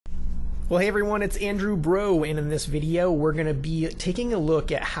Well, hey everyone, it's Andrew Breault, and in this video we're going to be taking a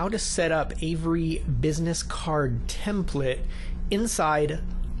look at how to set up Avery business card template inside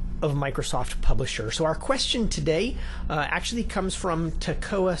of Microsoft Publisher. So our question today actually comes from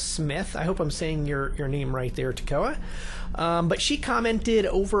Takoa Smith. I hope I'm saying your name right there, Takoa. But she commented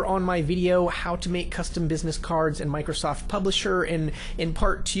over on my video how to make custom business cards in Microsoft Publisher, and in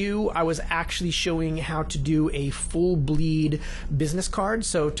part 2 I was actually showing how to do a full bleed business card.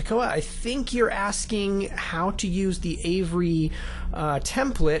 So Takoa, I think you're asking how to use the Avery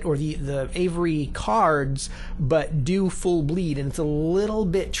template or the Avery cards but do full bleed, and it's a little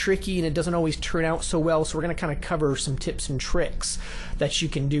bit tricky and it doesn't always turn out so well, so we're going to kind of cover some tips and tricks that you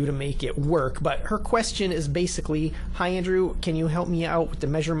can do to make it work. But her question is basically, hi Andrew, can you help me out with the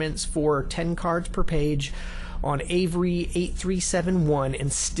measurements for 10 cards per page on Avery 8371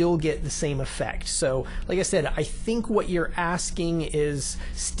 and still get the same effect? So like I said, I think what you're asking is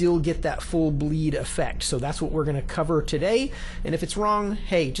still get that full bleed effect. So that's what we're going to cover today, and if it's wrong,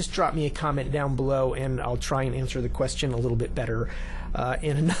 hey, just drop me a comment down below and I'll try and answer the question a little bit better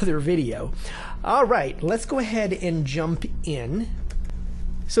in another video. All right, let's go ahead and jump in.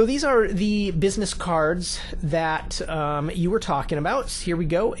 So these are the business cards that you were talking about. Here we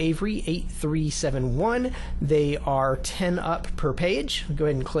go, Avery 8371. They are 10 up per page. Go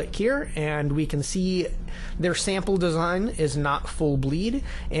ahead and click here and we can see their sample design is not full bleed.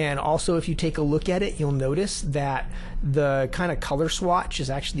 And also if you take a look at it, you'll notice that the kind of color swatch is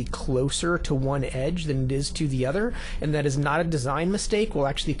actually closer to one edge than it is to the other, and that is not a design mistake. We'll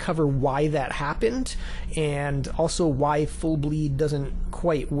actually cover why that happened and also why full bleed doesn't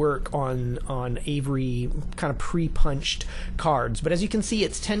quite work on Avery kind of pre-punched cards. But as you can see,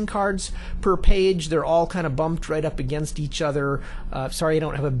 it's 10 cards per page. They're all kind of bumped right up against each other. Sorry I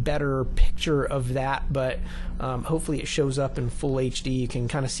don't have a better picture of that, but hopefully it shows up in full HD. You can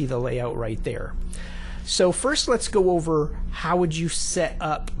kind of see the layout right there. So first let's go over how would you set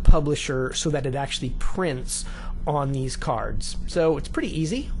up Publisher so that it actually prints on these cards. So it's pretty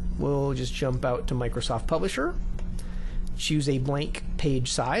easy. We'll just jump out to Microsoft Publisher, choose a blank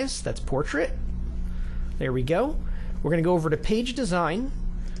page size, that's portrait. There we go. We're going to go over to page design,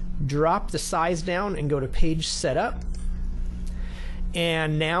 drop the size down and go to page setup.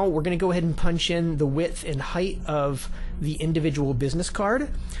 And now we're going to go ahead and punch in the width and height of the individual business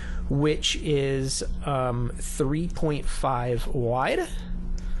card, which is 3.5 wide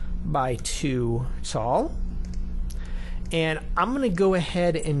by 2 tall. And I'm going to go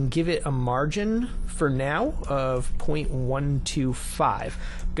ahead and give it a margin for now of 0.125. I'm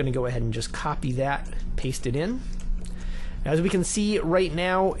going to go ahead and just copy that, paste it in. As we can see right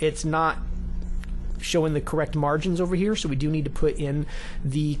now, it's not showing the correct margins over here, so we do need to put in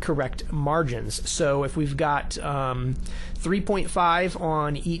the correct margins. So if we've got 3.5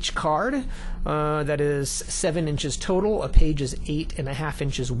 on each card, that is 7 inches total. A page is 8.5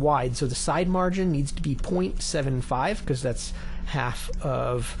 inches wide, so the side margin needs to be 0.75 because that's half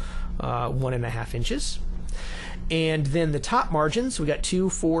of 1.5 inches. And then the top margins, we got 2,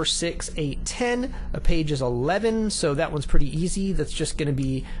 4, 6, 8, 10. A page is 11, so that one's pretty easy. That's just going to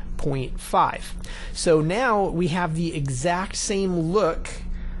be 0.5. So now we have the exact same look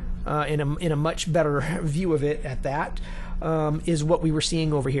in a much better view of it at that, is what we were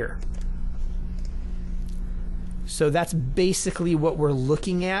seeing over here. So that's basically what we're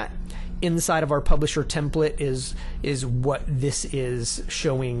looking at inside of our Publisher template is what this is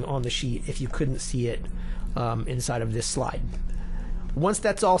showing on the sheet if you couldn't see it inside of this slide. Once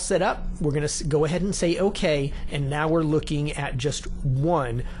that's all set up, we're going to go ahead and say OK, and now we're looking at just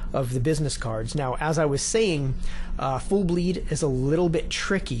one of the business cards. Now, as I was saying, full bleed is a little bit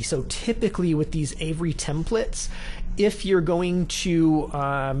tricky. So typically with these Avery templates, if you're going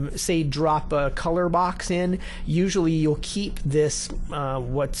to say drop a color box in, usually you'll keep this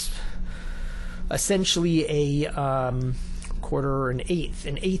what's essentially a quarter or an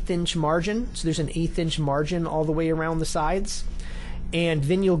eighth inch margin. So there's an 1/8 inch margin all the way around the sides, and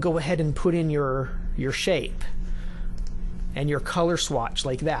then you'll go ahead and put in your shape and your color swatch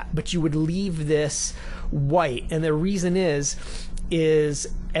like that. But you would leave this white, and the reason is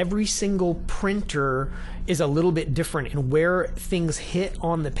every single printer is a little bit different, and where things hit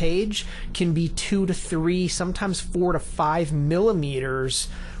on the page can be 2 to 3, sometimes 4 to 5 millimeters,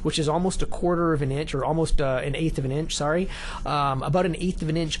 which is almost a quarter of an inch, or almost an eighth of an inch, sorry, about an eighth of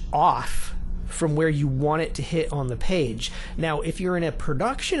an inch off from where you want it to hit on the page. Now, if you're in a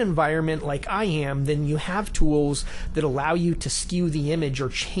production environment like I am, then you have tools that allow you to skew the image or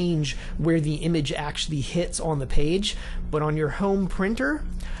change where the image actually hits on the page. But on your home printer,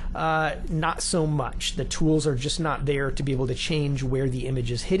 not so much. The tools are just not there to be able to change where the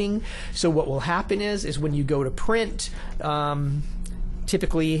image is hitting. So what will happen is when you go to print,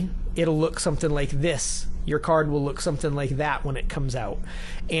 typically it'll look something like this. Your card will look something like that when it comes out.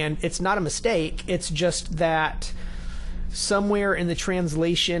 And it's not a mistake, it's just that somewhere in the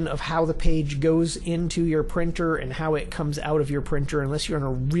translation of how the page goes into your printer and how it comes out of your printer, unless you're on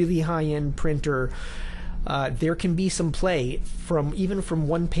a really high-end printer, there can be some play even from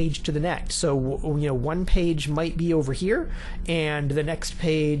one page to the next. So one page might be over here and the next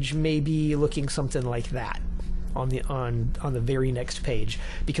page may be looking something like that on the very next page,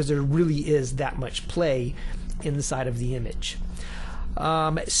 because there really is that much play inside of the image.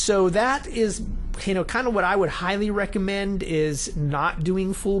 So that is kind of what I would highly recommend, is not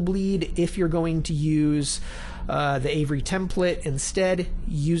doing full bleed. If you're going to use the Avery template, instead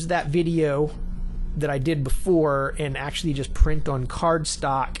use that video that I did before and actually just print on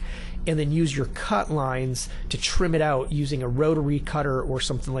cardstock, and then use your cut lines to trim it out using a rotary cutter or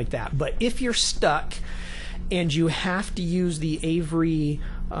something like that. But if you're stuck and you have to use the Avery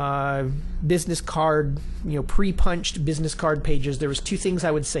business card, pre-punched business card pages, there was two things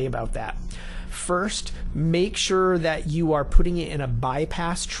I would say about that. First, make sure that you are putting it in a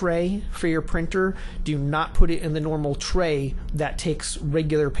bypass tray for your printer. Do not put it in the normal tray that takes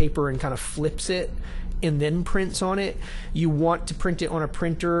regular paper and kind of flips it and then prints on it. You want to print it on a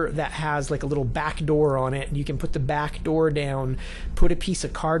printer that has like a little back door on it, and you can put the back door down, put a piece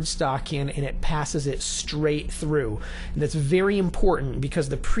of cardstock in, and it passes it straight through. And that's very important, because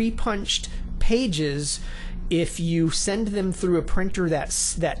the pre-punched pages, if you send them through a printer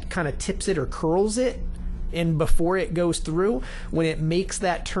that kind of tips it or curls it, and before it goes through, when it makes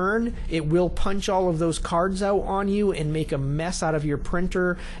that turn, it will punch all of those cards out on you and make a mess out of your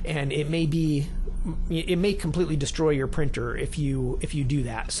printer, and it may completely destroy your printer if you do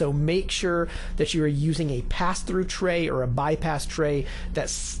that. So make sure that you are using a pass-through tray or a bypass tray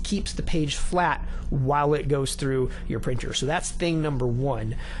that keeps the page flat while it goes through your printer. So that's thing number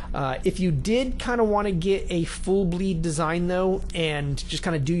one. If you did kind of want to get a full bleed design though, and just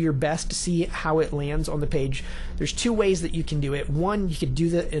kind of do your best to see how it lands on the page, there's two ways that you can do it. One, you could do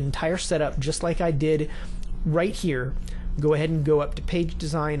the entire setup just like I did right here. Go ahead and go up to page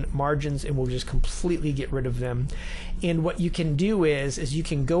design, margins, and we'll just completely get rid of them. And what you can do is you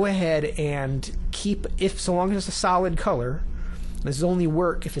can go ahead and keep, so long as it's a solid color, this is only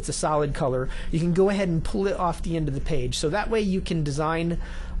work if it's a solid color, you can go ahead and pull it off the end of the page. So that way you can design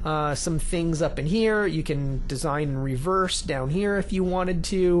some things up in here. You can design in reverse down here if you wanted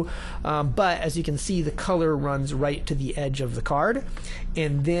to, but as you can see, the color runs right to the edge of the card.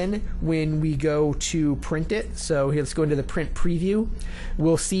 And then when we go to print it, so here, let's go into the print preview,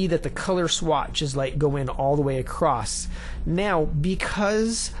 we'll see that the color swatch is like going all the way across. Now,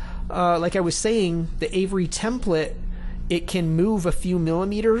 because like I was saying, the Avery template, it can move a few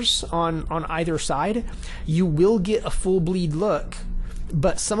millimeters on either side, you will get a full bleed look.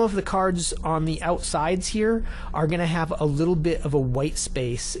 But some of the cards on the outsides here are going to have a little bit of a white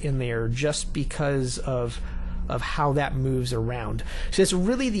space in there just because of how that moves around. So it's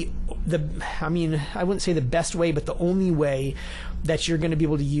really I mean, I wouldn't say the best way, but the only way that you're going to be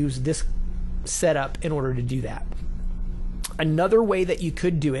able to use this setup in order to do that. Another way that you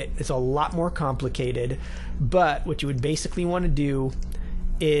could do it is a lot more complicated, but what you would basically want to do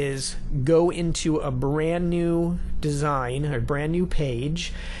is go into a brand new design or brand new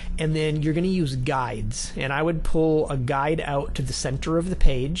page, and then you're going to use guides, and I would pull a guide out to the center of the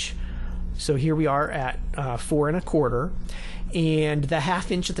page. So here we are at 4 1/4, and the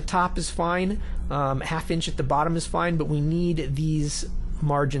 1/2 inch at the top is fine, 1/2 inch at the bottom is fine, but we need these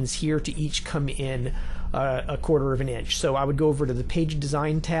margins here to each come in 1/4 of an inch. So I would go over to the page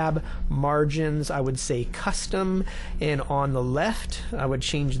design tab, margins, I would say custom, and on the left I would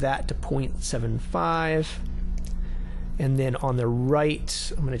change that to 0.75, and then on the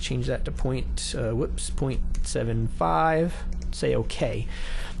right I'm going to change that to 0.75, say okay.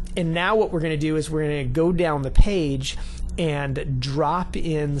 And now what we're going to do is we're going to go down the page and drop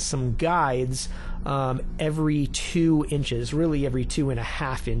in some guides every 2 inches, really every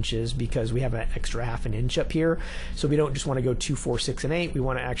 2.5 inches, because we have an extra 1/2 inch up here. So we don't just want to go 2, 4, 6, and 8. We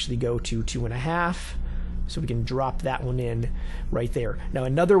want to actually go to 2.5. So we can drop that one in right there. Now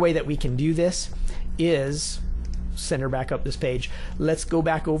another way that we can do this is center back up this page. Let's go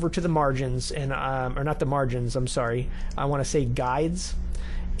back over to the margins, and or not the margins, I'm sorry. I want to say guides.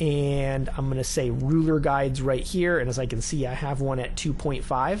 And I'm going to say ruler guides right here, and as I can see, I have one at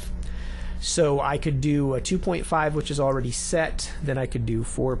 2.5. So I could do a 2.5, which is already set, then I could do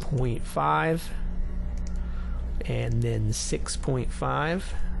 4.5, and then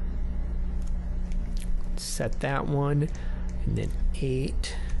 6.5, set that one, and then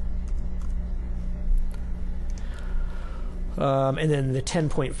 8. And then the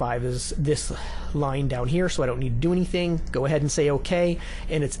 10.5 is this line down here, so I don't need to do anything. Go ahead and say OK,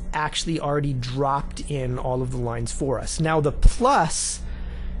 and it's actually already dropped in all of the lines for us. Now the plus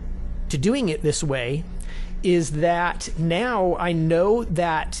to doing it this way is that now I know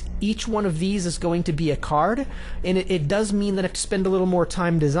that each one of these is going to be a card, and it does mean that I have to spend a little more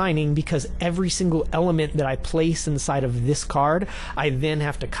time designing, because every single element that I place inside of this card, I then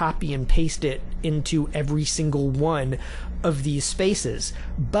have to copy and paste it into every single one of these spaces.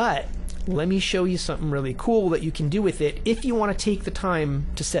 But let me show you something really cool that you can do with it if you want to take the time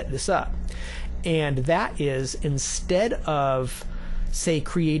to set this up. And that is, instead of, say,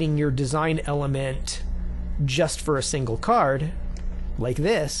 creating your design element just for a single card like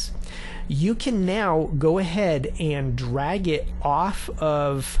this, you can now go ahead and drag it off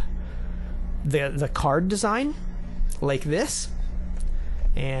of the card design like this,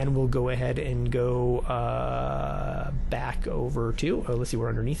 and we'll go ahead and go back over to, let's see, we're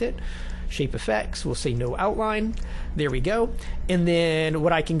underneath it, shape effects, we'll say no outline, there we go. And then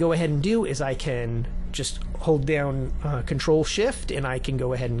what I can go ahead and do is I can just hold down Control Shift, and I can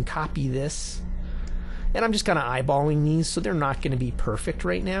go ahead and copy this. And I'm just kind of eyeballing these, so they're not going to be perfect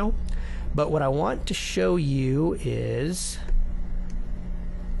right now. But what I want to show you is,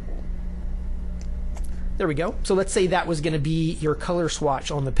 there we go. So let's say that was going to be your color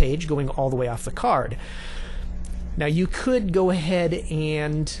swatch on the page going all the way off the card. Now you could go ahead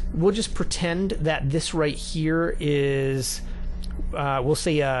and we'll just pretend that this right here is, we'll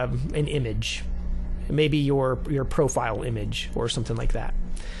say an image, maybe your profile image or something like that.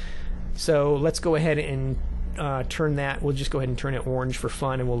 So let's go ahead and turn that, we'll just go ahead and turn it orange for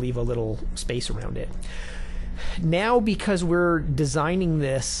fun, and we'll leave a little space around it. Now, because we're designing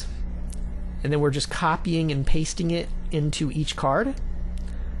this, and then we're just copying and pasting it into each card,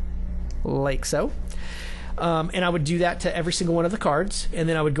 like so. And I would do that to every single one of the cards, and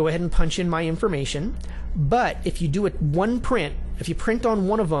then I would go ahead and punch in my information. But if you do it one print, if you print on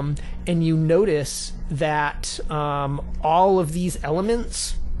one of them, and you notice that all of these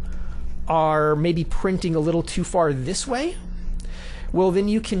elements are maybe printing a little too far this way, well, then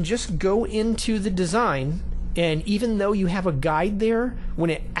you can just go into the design, and even though you have a guide there, when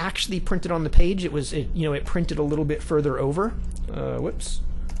it actually printed on the page, it printed a little bit further over. Whoops.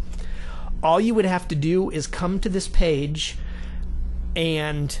 All you would have to do is come to this page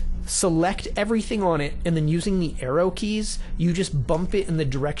and select everything on it, and then using the arrow keys, you just bump it in the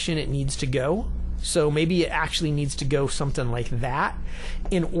direction it needs to go. So maybe it actually needs to go something like that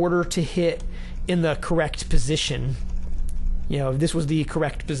in order to hit in the correct position. You know, if this was the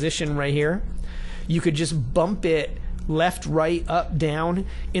correct position right here, you could just bump it left, right, up, down,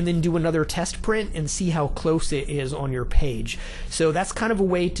 and then do another test print and see how close it is on your page. So that's kind of a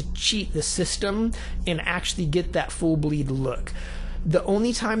way to cheat the system and actually get that full bleed look. The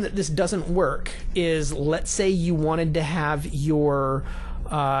only time that this doesn't work is, let's say you wanted to have your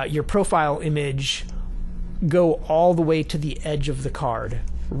profile image go all the way to the edge of the card,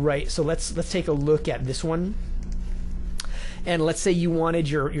 right? So let's take a look at this one. And let's say you wanted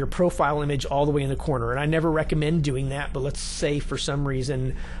your profile image all the way in the corner, and I never recommend doing that, but let's say for some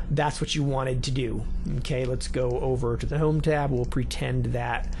reason that's what you wanted to do. Okay, let's go over to the Home tab. We'll pretend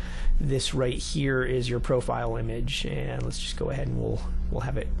that this right here is your profile image, and let's just go ahead and we'll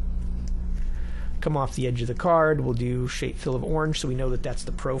have it come off the edge of the card. We'll do shape fill of orange, so we know that that's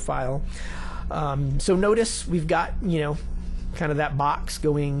the profile. So notice we've got, kind of that box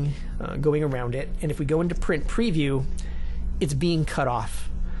going around it, and if we go into print preview, it's being cut off.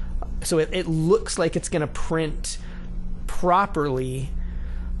 So it looks like it's going to print properly,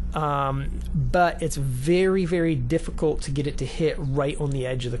 but it's very, very difficult to get it to hit right on the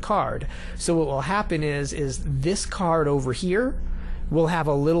edge of the card. So what will happen is this card over here will have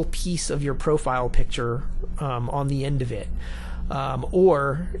a little piece of your profile picture on the end of it.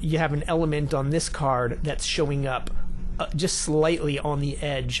 Or you have an element on this card that's showing up just slightly on the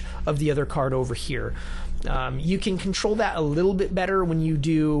edge of the other card over here. You can control that a little bit better when you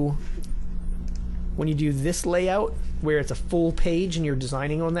do this layout where it's a full page and you're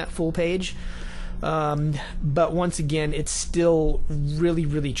designing on that full page. But once again, it's still really,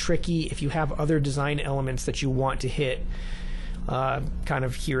 really tricky if you have other design elements that you want to hit kind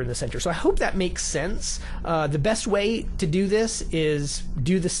of here in the center. So I hope that makes sense. The best way to do this is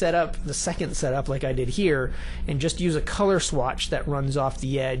do the second setup like I did here, and just use a color swatch that runs off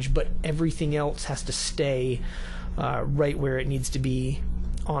the edge, but everything else has to stay right where it needs to be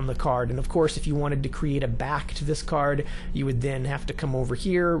on the card. And of course, if you wanted to create a back to this card, you would then have to come over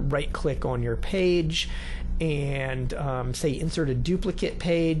here, right click on your page, and say insert a duplicate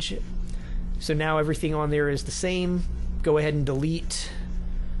page. So now everything on there is the same. Go ahead and delete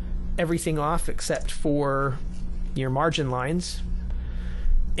everything off except for your margin lines.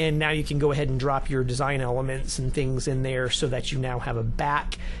 And now you can go ahead and drop your design elements and things in there so that you now have a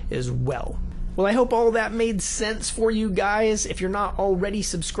back as well. Well, I hope all that made sense for you guys. If you're not already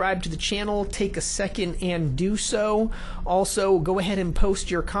subscribed to the channel, take a second and do so. Also, go ahead and post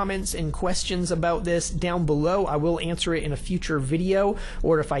your comments and questions about this down below. I will answer it in a future video,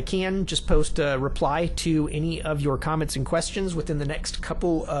 or if I can, just post a reply to any of your comments and questions within the next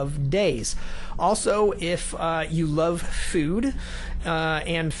couple of days. Also, if you love food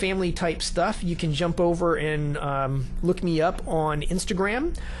and family type stuff, you can jump over and look me up on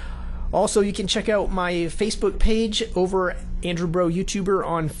Instagram. Also, you can check out my Facebook page over Andrew Breault YouTuber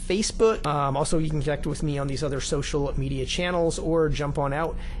on Facebook. Also, you can connect with me on these other social media channels, or jump on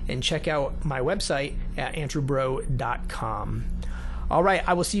out and check out my website at andrewbreault.com. All right,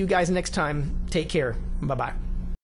 I will see you guys next time. Take care. Bye-bye.